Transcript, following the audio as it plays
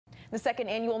The second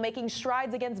annual Making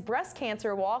Strides Against Breast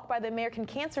Cancer walk by the American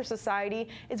Cancer Society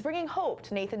is bringing hope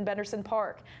to Nathan Benderson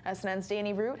Park. SNN's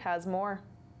Danny Root has more.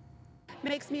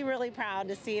 Makes me really proud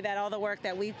to see that all the work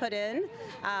that we've put in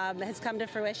has come to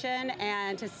fruition,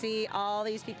 and to see all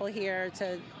these people here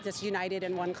to just united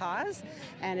in one cause,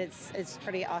 and it's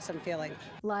pretty awesome feeling.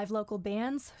 Live local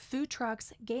bands, food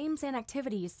trucks, games, and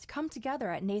activities come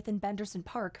together at Nathan Benderson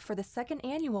Park for the second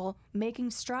annual Making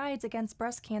Strides Against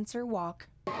Breast Cancer walk.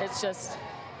 It's just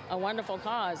a wonderful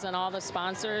cause, and all the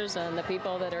sponsors and the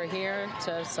people that are here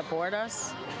to support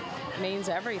us means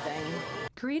everything.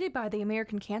 Created by the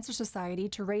American Cancer Society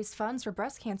to raise funds for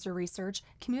breast cancer research,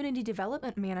 Community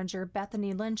Development Manager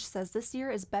Bethany Lynch says this year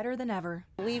is better than ever.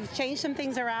 We've changed some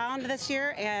things around this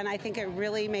year, and I think it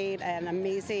really made an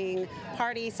amazing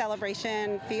party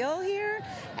celebration feel here.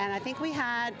 And I think we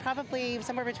had probably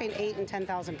somewhere between 8,000 and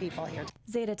 10,000 people here.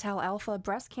 Zeta Tau Alpha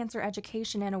Breast Cancer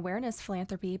Education and Awareness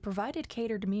Philanthropy provided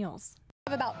catered meals.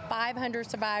 We have about 500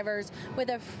 survivors with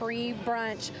a free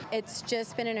brunch. It's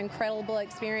just been an incredible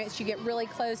experience. You get really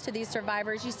close to these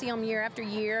survivors. You see them year after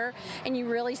year, and you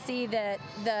really see that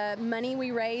the money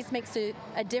we raise makes a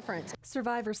difference.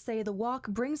 Survivors say the walk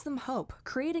brings them hope,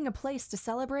 creating a place to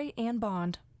celebrate and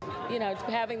bond. You know,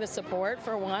 having the support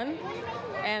for one,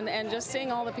 and just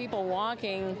seeing all the people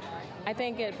walking, I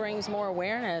think it brings more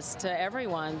awareness to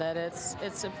everyone that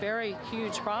it's a very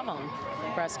huge problem,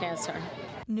 breast cancer.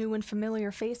 New and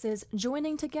familiar faces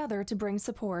joining together to bring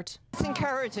support. It's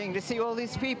encouraging to see all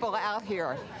these people out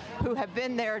here who have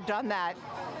been there, done that,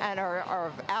 and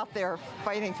are out there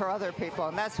fighting for other people.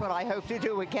 And that's what I hope to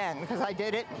do again, because I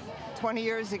did it 20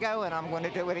 years ago, and I'm going to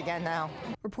do it again now.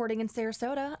 Reporting in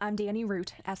Sarasota, I'm Danny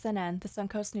Root, SNN, the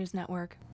Suncoast News Network.